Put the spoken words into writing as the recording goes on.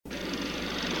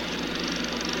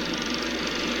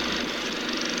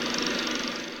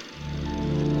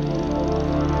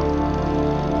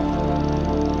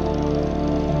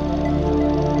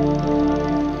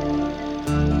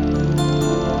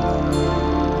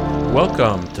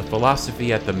Welcome to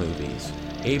Philosophy at the Movies,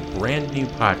 a brand new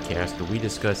podcast where we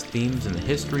discuss themes in the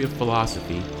history of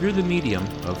philosophy through the medium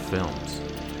of films.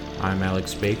 I'm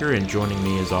Alex Baker, and joining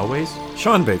me as always,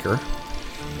 Sean Baker.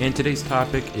 And today's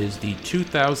topic is the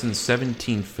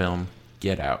 2017 film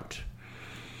Get Out.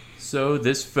 So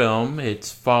this film, it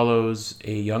follows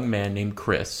a young man named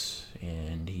Chris,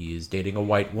 and he is dating a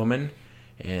white woman,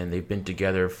 and they've been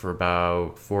together for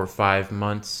about 4 or 5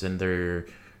 months, and they're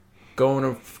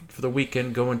going for the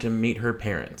weekend, going to meet her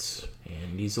parents.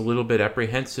 And he's a little bit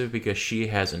apprehensive because she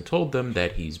hasn't told them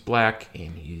that he's black,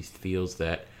 and he feels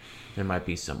that there might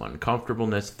be some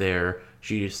uncomfortableness there.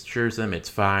 She assures them it's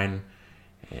fine.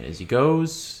 And as he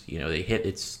goes,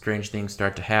 strange things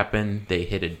start to happen. They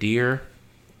hit a deer.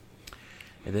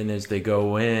 And then as they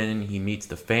go in, he meets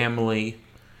the family.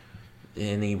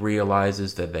 And he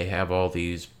realizes that they have all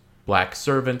these black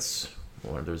servants.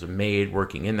 Or there's a maid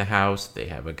working in the house. They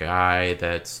have a guy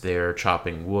that's there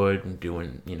chopping wood and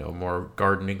doing, more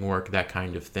gardening work, that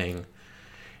kind of thing.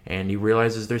 And he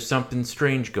realizes there's something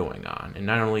strange going on. And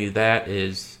not only that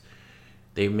is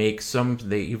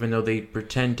even though they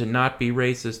pretend to not be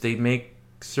racist, they make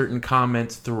certain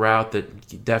comments throughout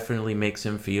that definitely makes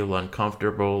him feel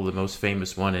uncomfortable. The most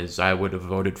famous one is, I would have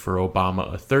voted for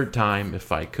Obama a third time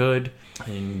if I could.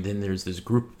 And then there's this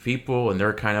group of people, and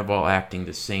they're kind of all acting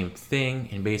the same thing.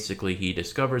 And basically he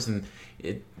discovers, and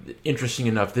interesting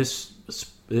enough, this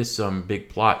big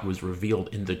plot was revealed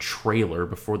in the trailer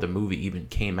before the movie even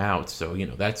came out. So,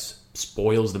 that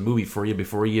spoils the movie for you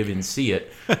before you even see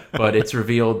it. But it's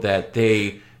revealed that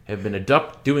they have been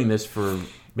doing this for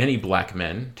many black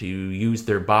men to use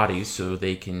their bodies so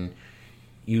they can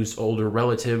use older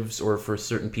relatives, or for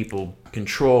certain people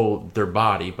control their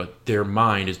body, but their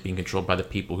mind is being controlled by the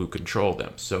people who control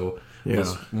them. So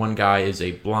This one guy is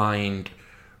a blind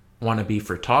wannabe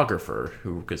photographer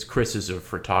because Chris is a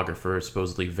photographer,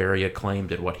 supposedly very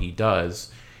acclaimed at what he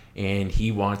does, and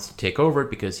he wants to take over it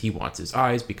because he wants his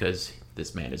eyes because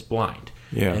this man is blind.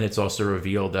 Yeah. And it's also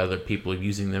revealed that other people are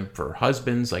using them for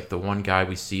husbands, like the one guy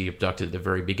we see abducted at the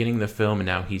very beginning of the film, and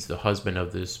now he's the husband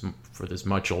of this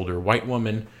much older white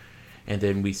woman. And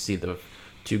then we see the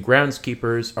two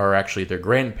groundskeepers are actually their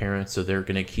grandparents, so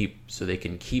they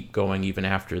can keep going even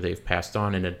after they've passed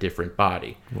on in a different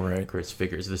body. Right. Chris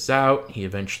figures this out. He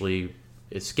eventually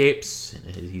escapes,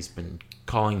 and he's been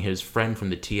calling his friend from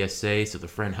the TSA, so the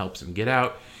friend helps him get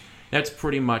out. That's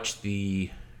pretty much the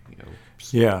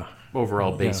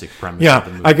overall basic premise of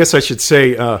the movie. I guess I should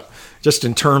say, just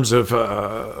in terms of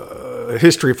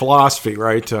history of philosophy,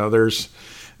 right? There's,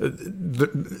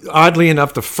 oddly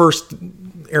enough, the first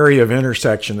area of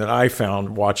intersection that I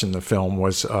found watching the film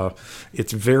was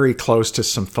it's very close to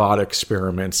some thought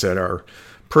experiments that are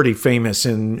pretty famous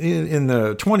in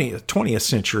the 20th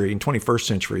century and 21st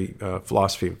century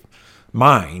philosophy of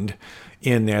mind,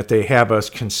 in that they have us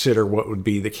consider what would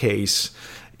be the case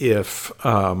if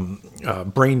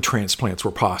brain transplants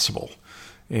were possible.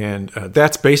 And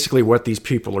that's basically what these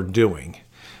people are doing.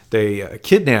 They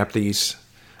kidnap these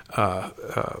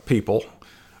people.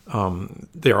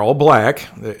 They're all black.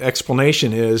 The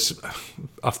explanation is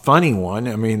a funny one.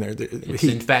 I mean, it's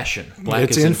in fashion. Black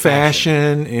it's is in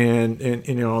fashion, and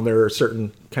there are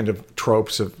certain kind of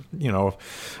tropes of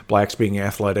blacks being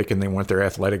athletic, and they want their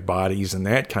athletic bodies and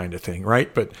that kind of thing,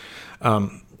 right? But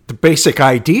the basic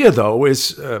idea, though,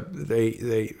 is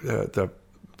the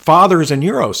father is a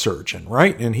neurosurgeon,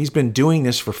 right? And he's been doing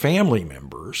this for family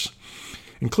members,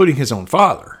 including his own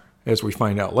father, as we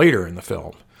find out later in the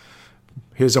film.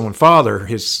 His own father,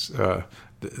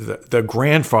 the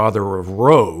grandfather of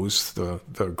Rose,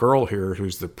 the girl here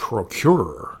who's the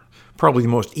procurer, probably the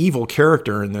most evil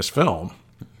character in this film.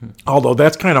 Although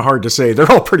that's kind of hard to say. They're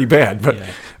all pretty bad, but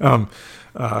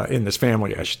in this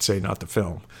family, I should say, not the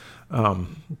film.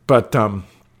 But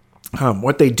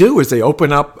what they do is they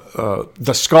open up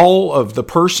the skull of the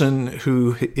person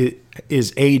who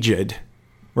is aged,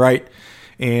 right?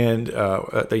 And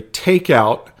they take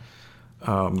out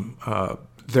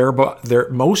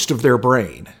most of their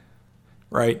brain,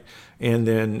 right? And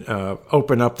then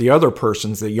open up the other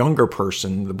person's, the younger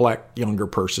person, the black younger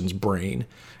person's brain,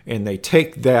 and they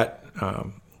take that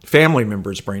family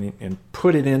member's brain and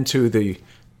put it into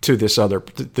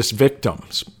this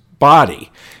victim's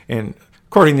body. And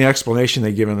according to the explanation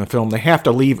they give in the film, they have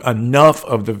to leave enough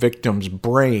of the victim's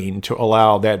brain to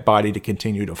allow that body to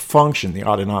continue to function, the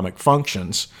autonomic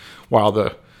functions, while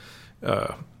the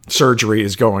surgery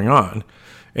is going on.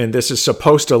 And this is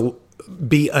supposed to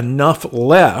be enough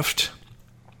left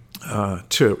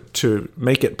to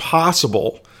make it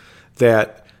possible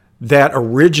that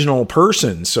original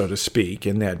person, so to speak,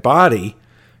 in that body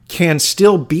can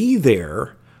still be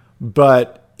there,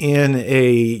 but in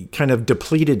a kind of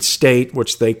depleted state,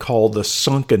 which they call the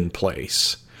sunken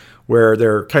place, where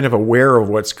they're kind of aware of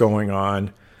what's going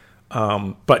on,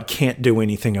 but can't do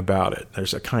anything about it.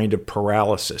 There's a kind of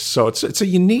paralysis. So it's a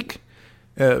unique,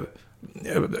 as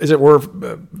it were,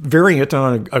 variant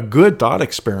on a good thought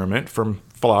experiment from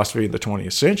philosophy of the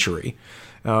 20th century.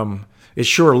 It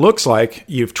sure looks like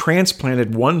you've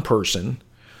transplanted one person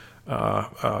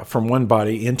from one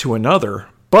body into another,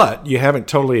 but you haven't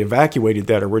totally evacuated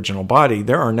that original body.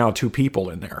 There are now two people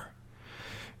in there.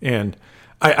 And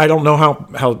I don't know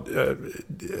how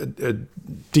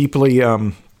deeply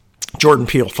Jordan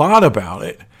Peele thought about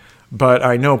it, but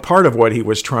I know part of what he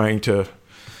was trying to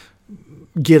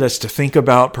get us to think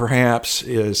about, perhaps,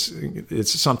 is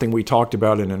it's something we talked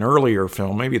about in an earlier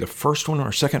film, maybe the first one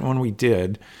or second one we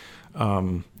did,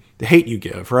 The Hate U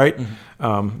Give, right?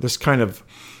 Mm-hmm. This kind of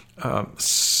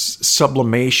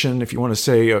sublimation, if you want to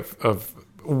say, of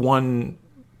one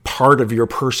part of your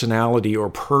personality or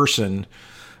person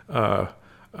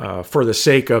for the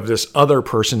sake of this other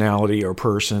personality or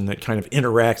person that kind of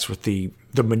interacts with the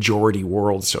majority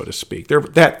world, so to speak.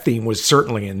 That theme was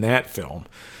certainly in that film.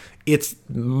 It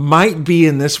might be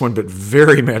in this one, but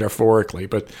very metaphorically.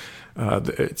 But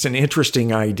it's an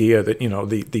interesting idea that,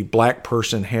 the black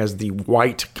person has the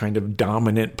white kind of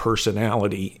dominant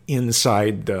personality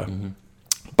inside the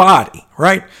body,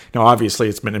 right? Now, obviously,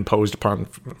 it's been imposed upon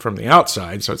from the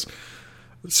outside, so it's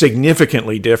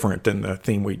significantly different than the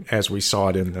theme as we saw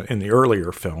it in the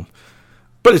earlier film.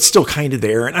 But it's still kind of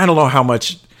there, and I don't know how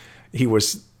much he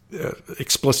was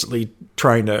explicitly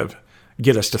trying to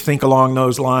get us to think along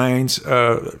those lines.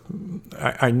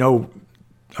 I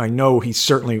know he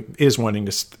certainly is wanting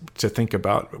to think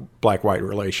about black-white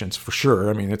relations for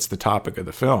sure. I mean, it's the topic of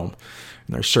the film,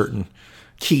 and there's certain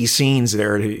key scenes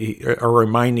there that are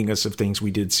reminding us of things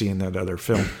we did see in that other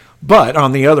film. But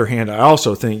on the other hand, I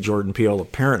also think Jordan Peele,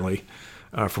 apparently,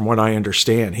 from what I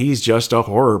understand, he's just a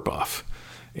horror buff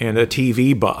and a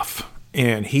TV buff,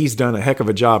 and he's done a heck of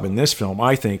a job in this film.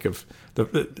 I think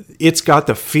it's got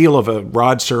the feel of a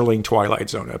Rod Serling Twilight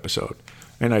Zone episode,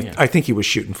 and I think he was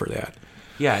shooting for that.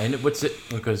 Yeah, and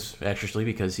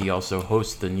because he also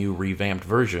hosts the new revamped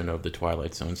version of the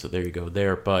Twilight Zone, so there you go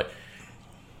there. But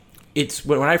it's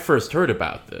when I first heard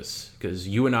about this, because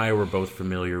you and I were both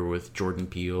familiar with Jordan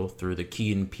Peele through the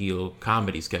Key and Peele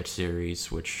comedy sketch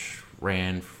series, which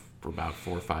ran for about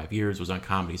 4 or 5 years, was on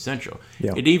Comedy Central.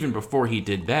 Yeah. And even before he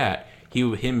did that,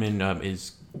 him and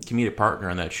his comedic partner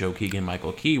on that show,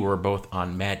 Keegan-Michael Key, were both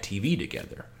on Mad TV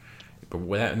together.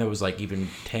 And that was like even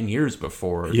 10 years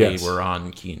before they were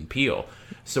on Key and Peele.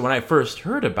 So when I first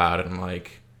heard about it, I'm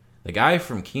like, the guy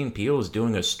from Key and Peele is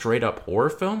doing a straight up horror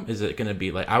film? Is it going to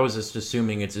be like, I was just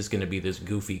assuming it's just going to be this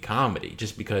goofy comedy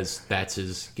just because that's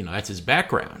his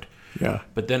background. Yeah.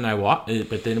 But then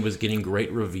it was getting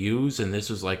great reviews, and this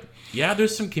was like, yeah,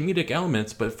 there's some comedic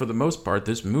elements, but for the most part,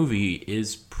 this movie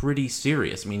is pretty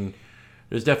serious. I mean,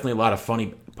 there's definitely a lot of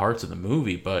funny parts of the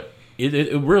movie, but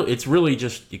it's really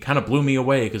just, it kind of blew me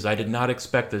away because I did not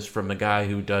expect this from the guy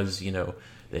who does, the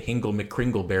Hingle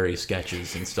McCringleberry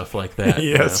sketches and stuff like that.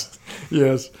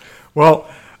 Yes. Well,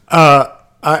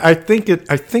 I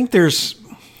think there's,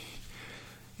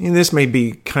 and this may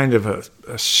be kind of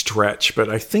a stretch, but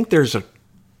I think there's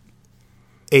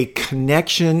a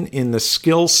connection in the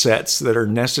skill sets that are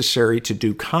necessary to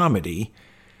do comedy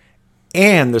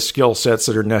and the skill sets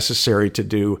that are necessary to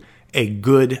do a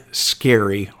good,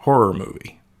 scary horror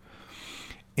movie.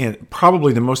 And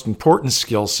probably the most important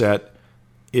skill set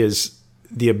is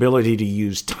the ability to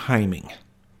use timing.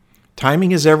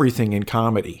 Timing is everything in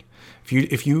comedy.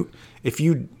 If you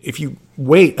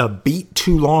wait a beat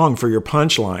too long for your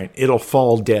punchline, it'll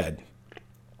fall dead.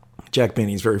 Jack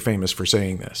Benny's very famous for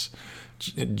saying this.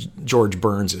 George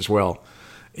Burns as well.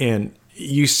 And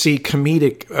you see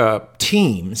comedic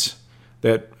teams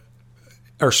that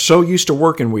are so used to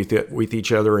working with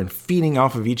each other and feeding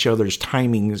off of each other's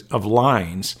timings of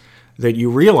lines that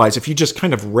you realize if you just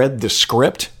kind of read the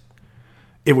script,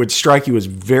 it would strike you as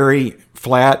very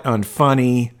flat,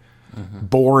 unfunny,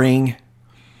 boring.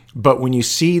 But when you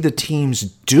see the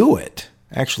teams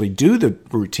actually do the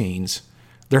routines,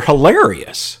 they're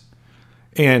hilarious.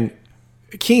 And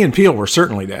Key and Peele were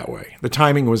certainly that way. The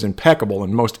timing was impeccable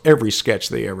in most every sketch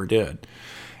they ever did.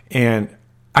 And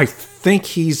I think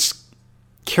he's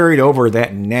carried over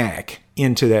that knack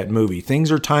into that movie.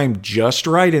 Things are timed just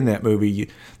right in that movie.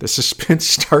 The suspense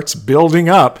starts building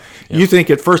up. Yep. You think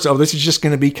at first, this is just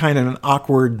going to be kind of an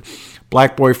awkward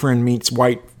black boyfriend meets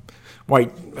white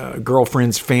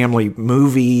girlfriend's family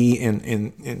movie,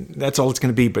 and that's all it's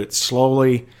going to be. But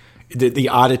slowly, the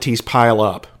oddities pile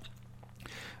up.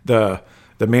 The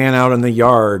the man out in the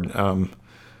yard,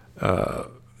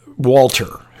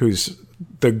 Walter, who's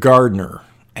the gardener,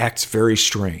 acts very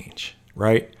strange,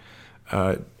 right?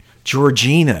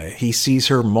 Georgina, he sees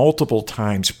her multiple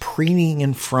times preening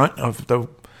in front of the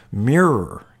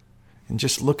mirror and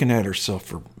just looking at herself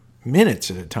for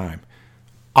minutes at a time.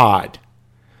 Odd.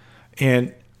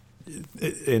 And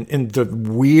the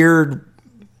weird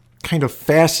kind of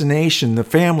fascination the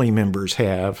family members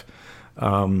have,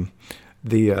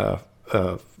 the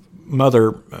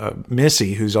mother,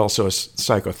 Missy, who's also a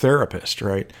psychotherapist,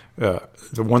 right?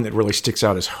 The one that really sticks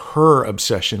out is her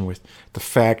obsession with the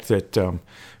fact that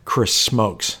Chris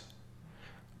smokes.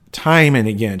 Time and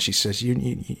again, she says,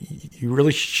 you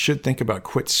really should think about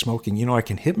quit smoking. You know, I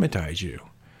can hypnotize you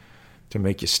to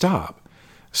make you stop.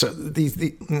 So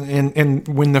and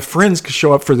when the friends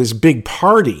show up for this big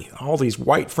party, all these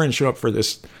white friends show up for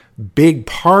this big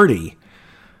party,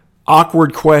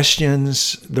 awkward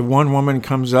questions. The one woman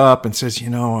comes up and says, you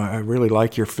know, I really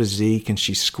like your physique. And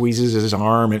she squeezes his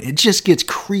arm and it just gets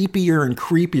creepier and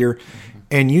creepier.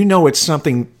 And you know, it's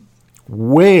something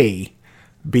way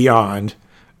beyond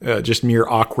just mere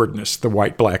awkwardness, the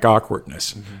white-black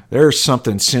awkwardness. Mm-hmm. There's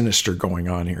something sinister going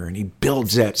on here, and he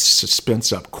builds that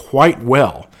suspense up quite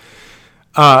well.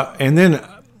 And then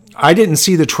I didn't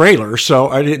see the trailer, so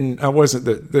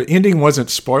the ending wasn't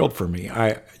spoiled for me.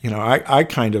 I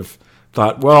kind of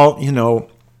thought, well, you know,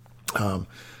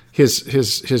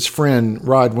 his friend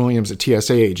Rod Williams, a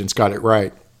TSA agent's got it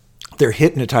right. They're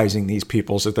hypnotizing these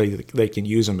people so that they can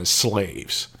use them as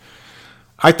slaves.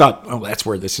 I thought, oh, that's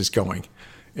where this is going.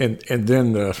 And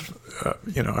then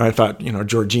I thought, you know,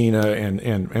 Georgina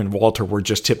and Walter were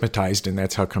just hypnotized, and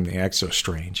that's how come they act so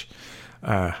strange.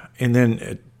 And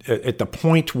then at the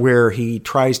point where he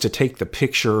tries to take the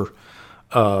picture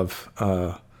of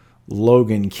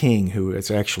Logan King, who is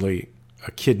actually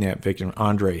a kidnapped victim,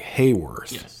 Andre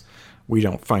Hayworth. Yes. We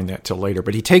don't find that till later,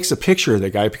 but he takes a picture of the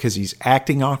guy because he's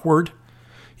acting awkward.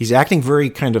 He's acting very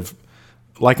kind of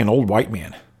like an old white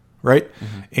man. Right?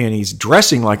 Mm-hmm. And he's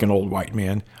dressing like an old white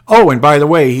man. Oh, and by the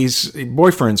way, he's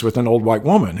boyfriends with an old white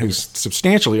woman who's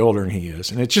substantially older than he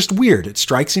is. And it's just weird. It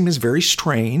strikes him as very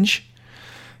strange.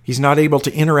 He's not able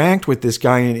to interact with this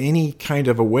guy in any kind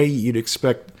of a way you'd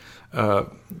expect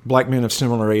black men of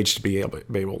similar age to be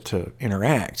able to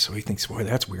interact. So he thinks, boy,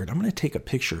 that's weird. I'm going to take a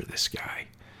picture of this guy.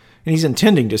 And he's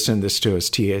intending to send this to his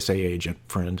TSA agent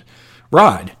friend,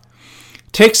 Rod.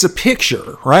 Takes a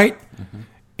picture, right? Mm-hmm.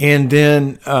 And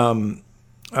then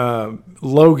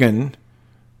Logan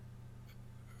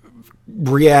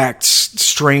reacts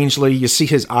strangely. You see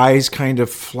his eyes kind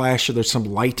of flash. There's some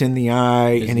light in the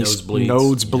eye. His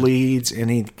nose bleeds.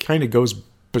 And he kind of goes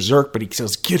berserk, but he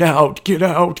says, get out, get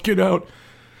out, get out.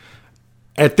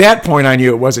 At that point, I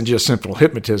knew it wasn't just simple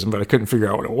hypnotism, but I couldn't figure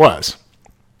out what it was.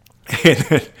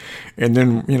 And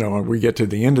then, you know, we get to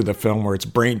the end of the film where it's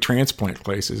brain transplant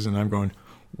places, and I'm going,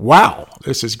 wow,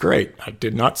 this is great. I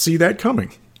did not see that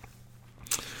coming.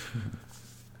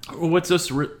 What's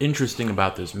so interesting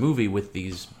about this movie with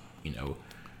these, you know,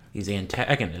 these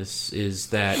antagonists is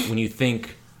that when you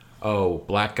think, oh,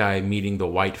 black guy meeting the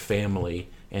white family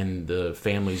and the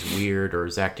family's weird or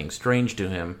is acting strange to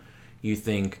him, you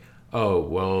think, oh,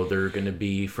 well, they're going to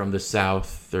be from the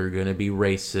South, they're going to be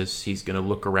racist, he's going to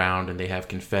look around and they have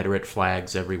Confederate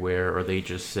flags everywhere, or they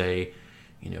just say,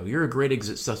 you know, you're a great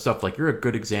stuff like you're a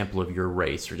good example of your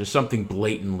race, or just something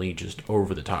blatantly just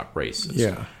over the top racist.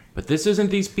 Yeah. But this isn't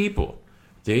these people.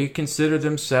 They consider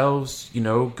themselves, you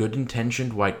know, good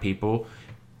intentioned white people.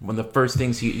 One of the first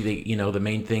things the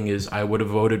main thing is, I would have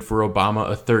voted for Obama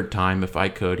a third time if I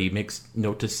could. He makes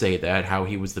note to say that, how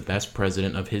he was the best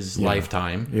president of his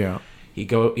lifetime. Yeah.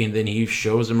 And then he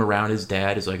shows him around his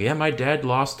dad. He's like, yeah, my dad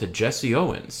lost to Jesse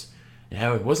Owens. And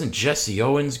how it wasn't Jesse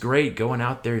Owens great going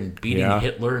out there and beating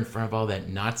Hitler in front of all that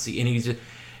Nazi,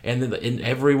 and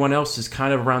everyone else is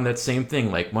kind of around that same thing.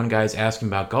 Like one guy's asking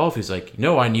about golf, he's like,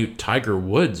 "No, I knew Tiger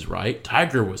Woods, right?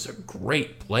 Tiger was a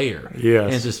great player." Yes.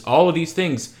 And it's just all of these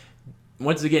things.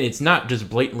 Once again, it's not just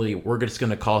blatantly, we're just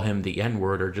going to call him the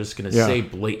N-word or just going to say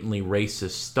blatantly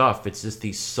racist stuff. It's just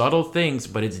these subtle things,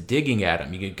 but it's digging at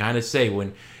him. You can kind of say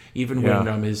when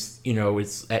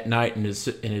it's at night and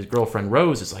his girlfriend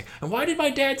Rose is like, and why did my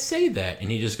dad say that?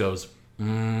 And he just goes, You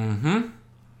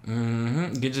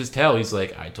can just tell he's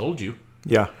like, I told you.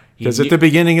 Yeah, because at the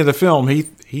beginning of the film,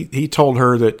 he told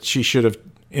her that she should have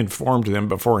informed them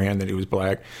beforehand that he was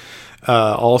black.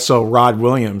 Also, Rod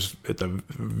Williams at the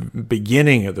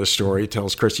beginning of the story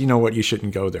tells Chris, you know what, you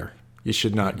shouldn't go there. You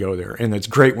should not go there. And it's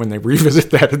great when they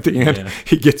revisit that at the end. Yeah.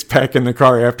 He gets back in the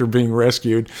car after being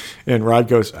rescued, and Rod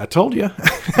goes, I told you.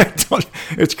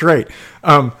 It's great.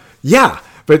 But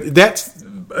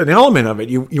an element of it.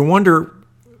 You wonder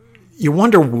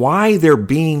why they're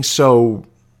being so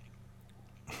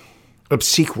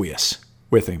obsequious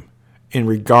with him in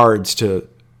regards to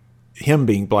him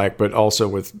being black, but also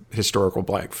with historical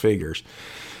black figures.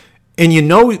 And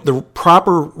the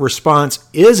proper response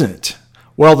isn't,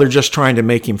 well, they're just trying to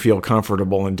make him feel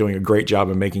comfortable and doing a great job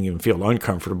of making him feel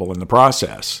uncomfortable in the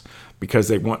process, because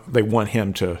they want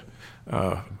him to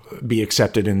be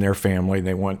accepted in their family.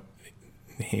 They want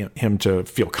him to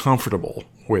feel comfortable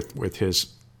with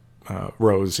his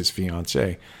Rose, his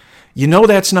fiancée.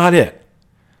 That's not it,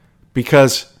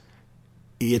 because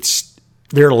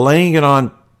they're laying it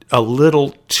on a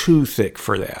little too thick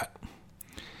for that.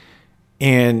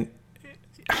 And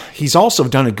he's also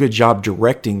done a good job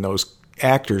directing those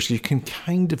actors. You can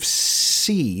kind of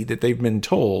see that they've been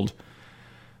told,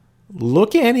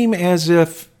 look at him as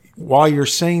if while you're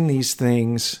saying these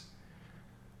things,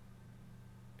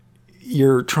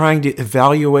 you're trying to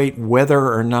evaluate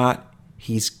whether or not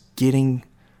he's getting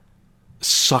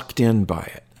sucked in by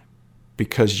it,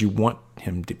 because you want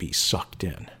him to be sucked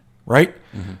in, right?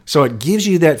 Mm-hmm. So it gives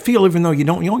you that feel, even though you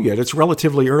don't know yet. It's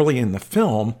relatively early in the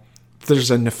film.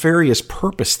 There's a nefarious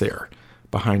purpose there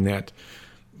behind that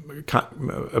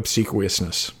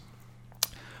obsequiousness.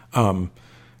 And,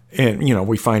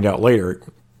 we find out later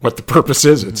what the purpose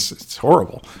is. It's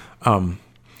horrible.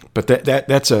 But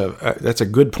that's a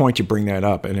good point you bring that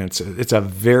up, and it's a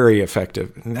very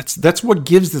effective, and that's what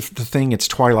gives the thing its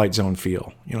Twilight Zone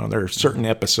feel. There are certain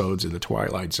episodes of the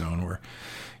Twilight Zone where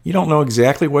you don't know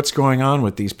exactly what's going on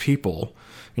with these people,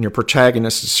 and your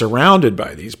protagonist is surrounded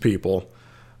by these people.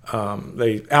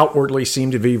 They outwardly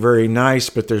seem to be very nice,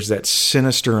 but there's that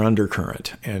sinister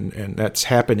undercurrent, and that's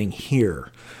happening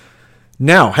here.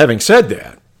 Now, having said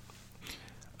that,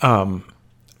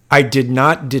 I did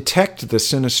not detect the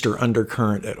sinister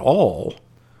undercurrent at all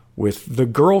with the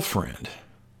girlfriend.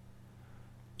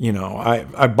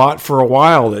 I bought for a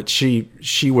while that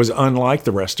she was unlike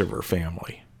the rest of her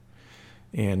family.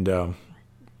 And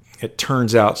it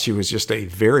turns out she was just a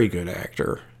very good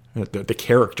actor. The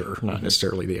character, not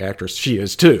necessarily the actress. She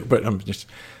is too, but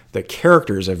the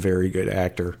character is a very good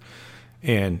actor,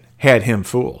 and had him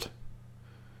fooled.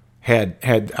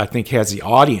 I think has the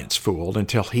audience fooled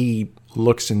until he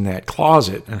looks in that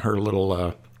closet and her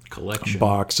little collection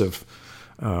box of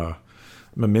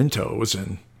mementos,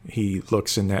 and he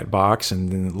looks in that box,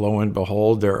 and then lo and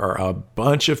behold, there are a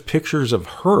bunch of pictures of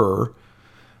her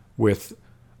with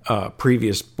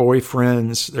previous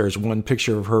boyfriends. There's one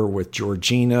picture of her with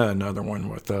Georgina, another one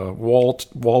with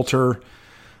Walter.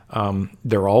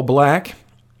 They're all black,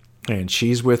 and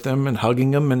she's with them and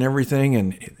hugging them and everything.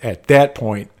 And at that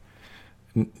point,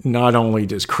 not only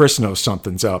does Chris know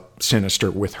something's up sinister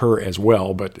with her as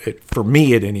well, but for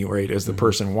me at any rate, as the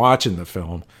person watching the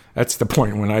film, that's the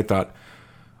point when I thought,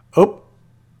 oh,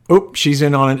 she's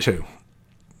in on it too,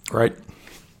 right?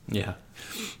 Yeah.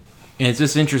 And it's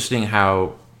just interesting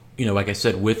how, like I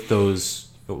said, with those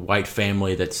white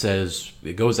family that says,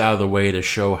 it goes out of the way to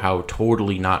show how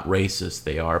totally not racist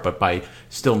they are, but by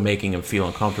still making them feel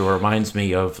uncomfortable. It reminds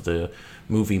me of the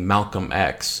movie Malcolm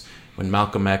X. When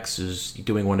Malcolm X is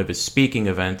doing one of his speaking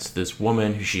events, this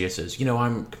woman, who she says,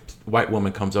 white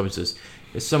woman comes up and says,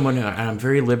 is someone, I'm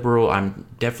very liberal, I'm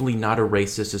definitely not a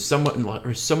racist, is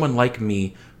someone like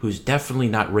me who's definitely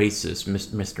not racist,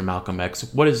 Mr. Malcolm X,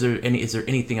 is there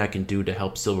anything I can do to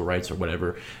help civil rights or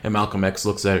whatever? And Malcolm X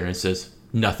looks at her and says,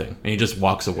 nothing. And he just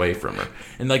walks away from her.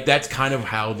 And that's kind of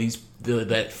how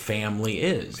that family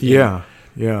is. Yeah,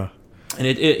 yeah. And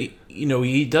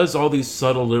he does all these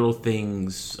subtle little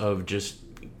things of just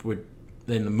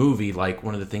in the movie. Like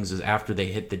one of the things is after they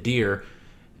hit the deer,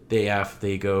 they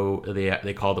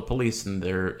call the police, and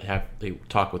they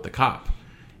talk with the cop,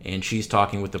 and she's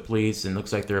talking with the police, and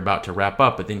looks like they're about to wrap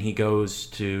up. But then he goes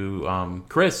to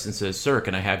Chris and says, "Sir,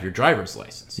 can I have your driver's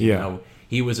license?" Yeah.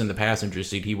 He was in the passenger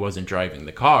seat. He wasn't driving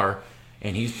the car,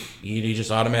 and he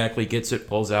just automatically gets it,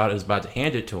 pulls out, is about to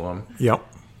hand it to him. Yep.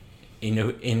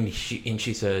 And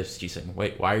she said,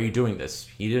 "Wait, why are you doing this?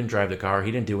 He didn't drive the car.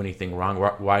 He didn't do anything wrong.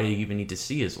 Why do you even need to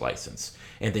see his license?"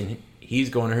 And then he's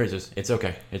going to her and says, "It's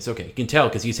okay. It's okay." You can tell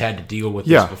because he's had to deal with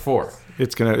this before.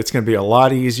 It's gonna be a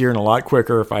lot easier and a lot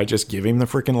quicker if I just give him the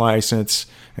freaking license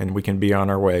and we can be on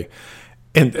our way.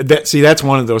 And that's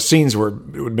one of those scenes where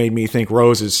it made me think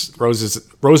Rose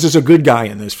is a good guy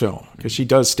in this film, because she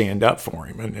does stand up for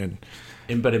him,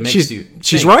 but it makes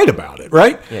she's right about it,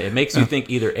 right? Yeah, it makes you think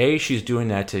either A, she's doing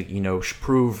that to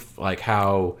prove like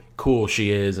how cool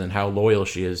she is and how loyal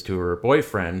she is to her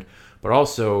boyfriend, but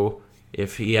also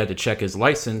if he had to check his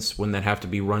license, wouldn't that have to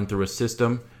be run through a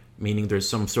system? Meaning there's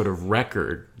some sort of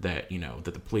record that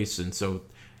that the police, and so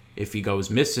if he goes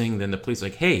missing, then the police are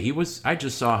like, hey, I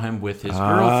just saw him with his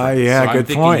girlfriend. Yeah, so good I'm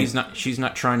thinking point. She's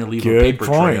not trying to leave a Good paper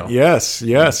point. trail.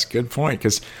 Yes, good point.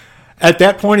 Because at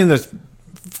that point in the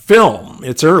film,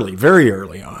 it's early, very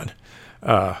early on.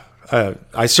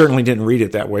 I certainly didn't read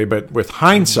it that way, but with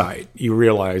hindsight, you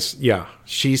realize, yeah,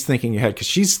 she's thinking ahead because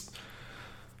she's,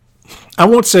 I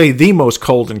won't say the most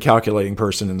cold and calculating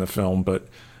person in the film, but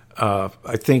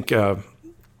I think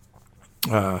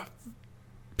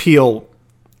Peele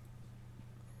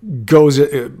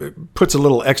puts a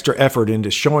little extra effort into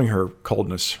showing her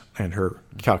coldness and her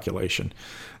calculation.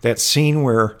 That scene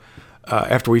where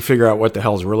after we figure out what the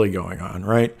hell's really going on,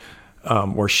 right,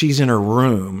 where she's in her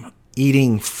room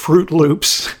eating Fruit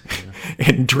Loops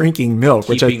and drinking milk,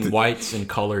 keeping whites and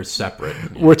colors separate,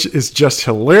 which is just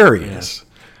hilarious.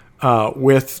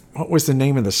 With what was the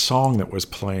name of the song that was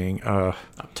playing?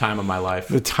 Time of My Life.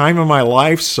 The Time of My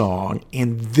Life song,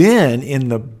 and then in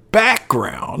the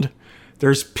background,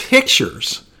 there's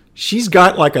pictures. She's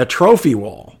got like a trophy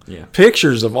wall. Yeah.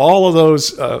 Pictures of all of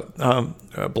those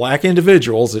black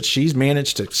individuals that she's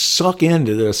managed to suck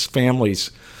into this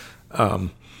family's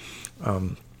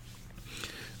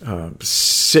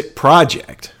sick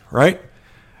project, right?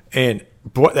 And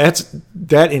boy, that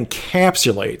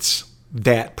encapsulates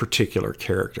that particular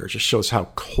character. It just shows how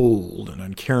cold and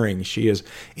uncaring she is.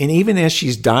 And even as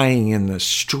she's dying in the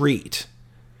street,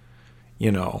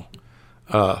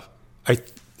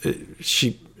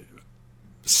 she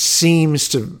seems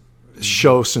to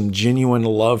show some genuine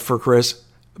love for Chris.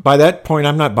 By that point,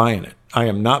 I'm not buying it. I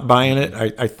am not buying it.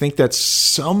 I think that's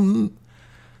some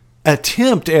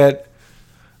attempt at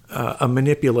a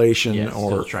manipulation,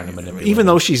 or trying to manipulate, even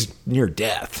though she's near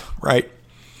death, right?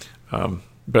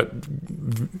 But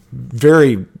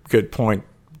very good point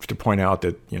to point out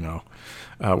that,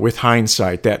 with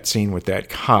hindsight, that scene with that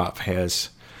cop has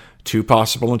two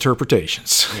possible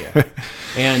interpretations. Yeah.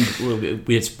 And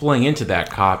it's playing into that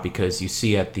cop because you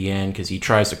see at the end, because he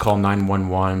tries to call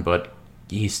 911, but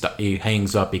he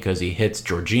hangs up because he hits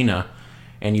Georgina,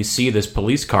 and you see this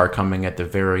police car coming at the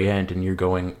very end, and you're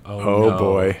going, oh no.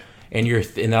 Boy. And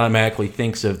and automatically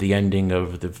thinks of the ending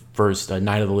of the first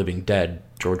Night of the Living Dead,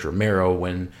 George Romero,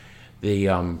 when the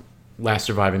last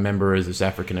surviving member is this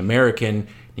African American.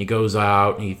 He goes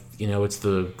out, and it's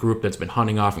the group that's been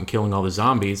hunting off and killing all the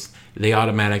zombies. They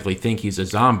automatically think he's a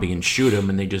zombie and shoot him,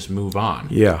 and they just move on.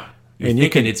 Yeah, and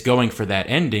thinking it's going for that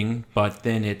ending, but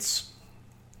then it's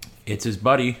his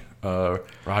buddy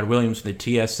Rod Williams from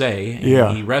the TSA,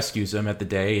 and he rescues him at the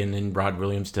day, and then Rod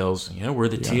Williams tells, we're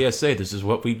the TSA, this is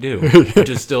what we do, which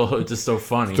is just so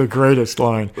funny. The greatest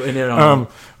line. And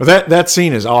that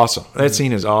scene is awesome. That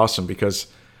scene is awesome because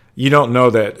you don't know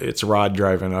that it's Rod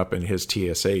driving up in his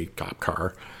TSA cop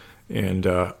car, and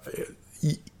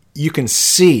you can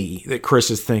see that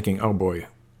Chris is thinking, oh boy,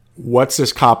 what's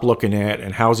this cop looking at,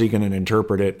 and how's he going to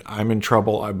interpret it? I'm in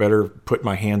trouble. I better put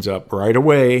my hands up right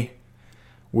away,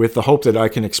 with the hope that I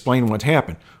can explain what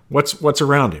happened. What's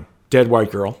around him? Dead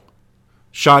white girl,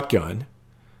 shotgun.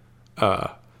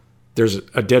 There's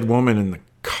a dead woman in the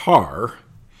car,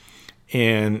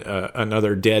 and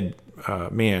another dead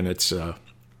man. It's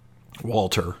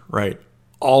Walter, right?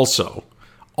 Also,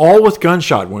 all with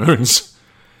gunshot wounds,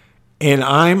 and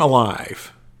I'm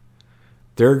alive.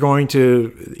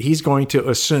 He's going to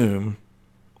assume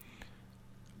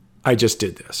I just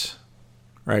did this.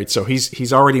 Right, so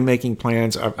he's already making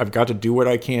plans. I've got to do what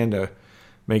I can to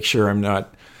make sure I'm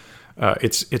not.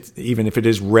 It's even if it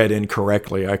is read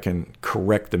incorrectly, I can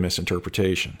correct the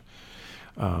misinterpretation.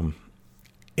 And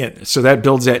so that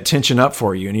builds that tension up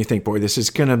for you, and you think, boy, this is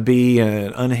going to be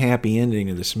an unhappy ending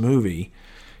to this movie.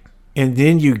 And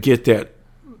then you get that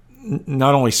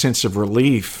not only sense of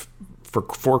relief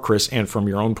for Chris, and from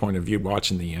your own point of view,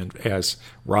 watching the end as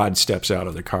Rod steps out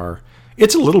of the car.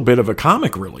 It's a little bit of a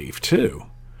comic relief too,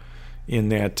 in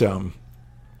that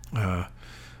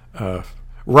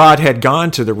Rod had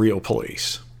gone to the real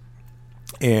police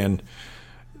and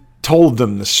told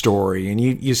them the story, and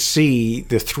you see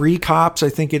the three cops, I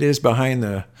think it is, behind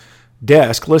the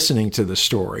desk listening to the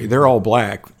story. They're all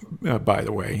black, by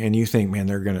the way, and you think, man,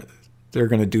 they're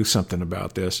gonna do something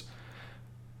about this,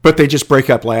 but they just break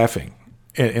up laughing.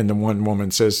 And the one woman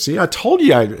says, see, I told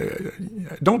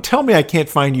you, don't tell me I can't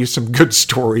find you some good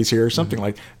stories here, or something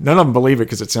like that. None of them believe it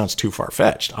because it sounds too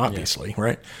far-fetched, obviously,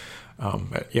 right?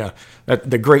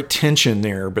 The great tension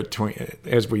there between,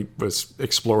 as was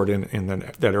explored in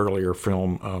that earlier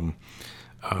film,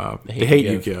 The Hate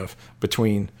You Give,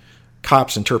 between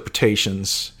cops'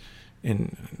 interpretations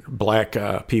and black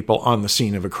people on the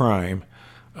scene of a crime.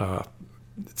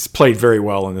 It's played very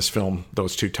well in this film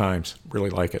those two times. Really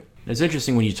like it. It's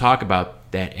interesting when you talk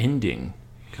about that ending,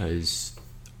 because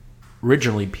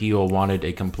originally Peele wanted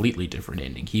a completely different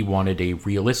ending. He wanted a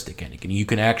realistic ending, and you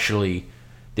can actually,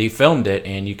 they filmed it,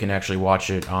 and you can actually watch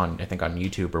it on, I think, on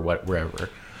YouTube or wherever.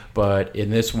 But in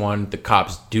this one, the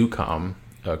cops do come.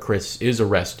 Chris is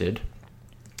arrested,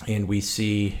 and we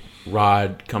see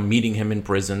Rod come meeting him in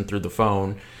prison through the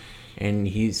phone, and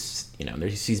he's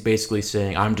basically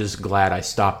saying, "I'm just glad I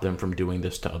stopped them from doing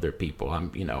this to other people.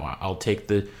 I'll take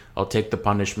the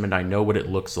punishment. I know what it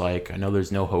looks like. I know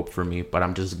there's no hope for me, but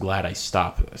I'm just glad I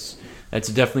stopped this." That's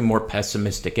a definitely more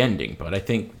pessimistic ending, but I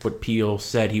think what Peele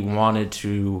said, he wanted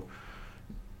to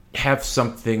have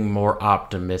something more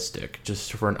optimistic,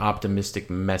 just for an optimistic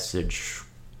message.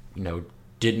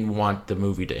 Didn't want the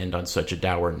movie to end on such a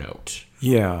dour note.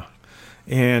 Yeah,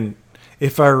 and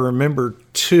if I remember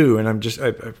too, and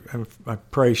I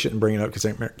probably shouldn't bring it up because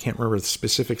I can't remember the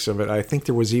specifics of it. I think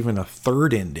there was even a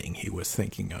third ending he was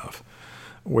thinking of,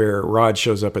 where Rod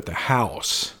shows up at the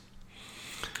house.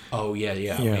 Oh yeah,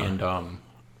 and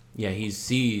he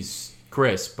sees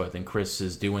Chris, but then Chris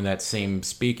is doing that same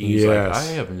speaking. He's like, "I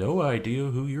have no idea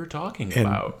who you're talking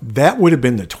about." That would have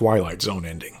been the Twilight Zone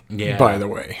ending. Yeah. By the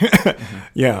way,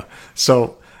 Yeah.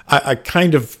 So I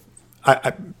kind of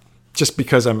just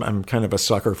because I'm kind of a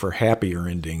sucker for happier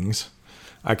endings,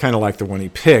 I kind of like the one he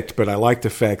picked, but I like the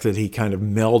fact that he kind of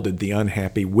melded the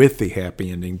unhappy with the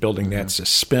happy ending, building that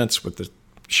suspense with the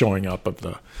showing up of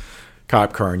the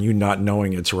cop car and you not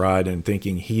knowing it's Rod and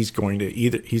thinking he's going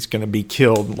to be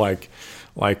killed like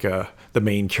the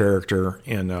main character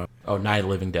in Night of the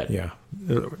Living Dead. Yeah,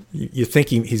 you think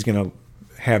he's going to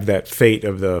have that fate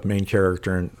of the main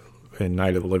character in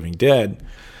Night of the Living Dead,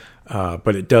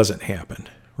 but it doesn't happen,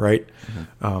 right?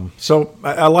 So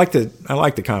I like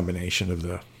the combination of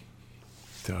the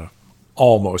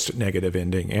almost negative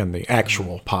ending and the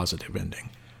actual positive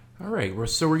ending. All right,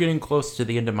 so we're getting close to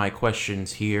the end of my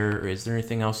questions here. Is there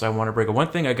anything else I want to bring up? One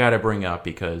thing I got to bring up,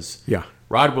 because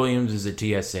Rod Williams is a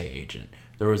TSA agent.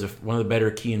 There was one of the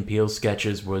better Key and Peele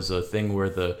sketches was a thing where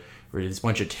this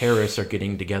bunch of terrorists are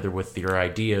getting together with their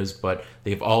ideas, but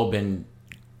they've all been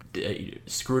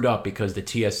screwed up because the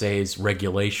TSA's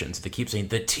regulations. They keep saying,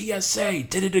 the TSA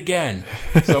did it again.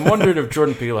 So I'm wondering if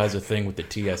Jordan Peele has a thing with the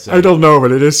TSA. I don't know,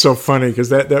 but it is so funny because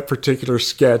that particular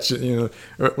sketch,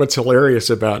 what's hilarious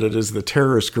about it is the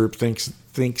terrorist group thinks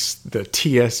the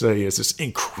TSA is this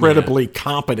incredibly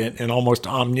competent and almost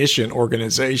omniscient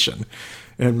organization.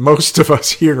 And most of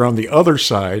us here on the other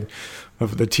side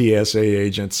of the TSA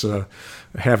agents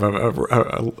have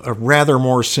a rather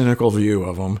more cynical view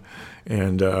of them,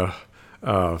 and a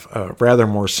rather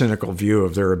more cynical view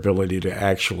of their ability to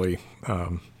actually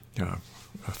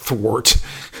thwart.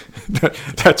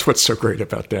 That's what's so great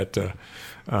about that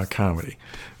comedy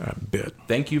bit.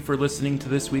 Thank you for listening to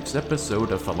this week's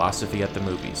episode of Philosophy at the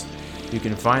Movies. You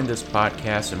can find this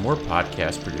podcast and more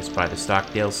podcasts produced by the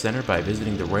Stockdale Center by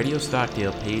visiting the Radio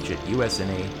Stockdale page at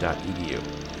usna.edu.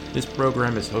 This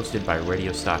program is hosted by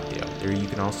Radio Stockdale. There you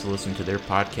can also listen to their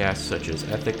podcasts such as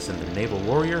Ethics and the Naval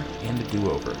Warrior and The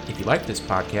Do-Over. If you like this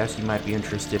podcast, you might be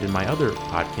interested in my other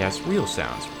podcast, Real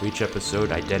Sounds. For each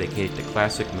episode, I dedicate to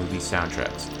classic movie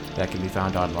soundtracks. That can be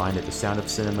found online at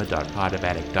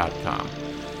thesoundofcinema.podomatic.com.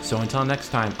 So until next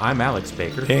time, I'm Alex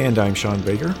Baker. And I'm Sean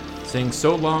Baker. Saying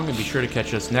so long, and be sure to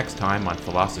catch us next time on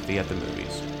Philosophy at the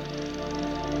Movies.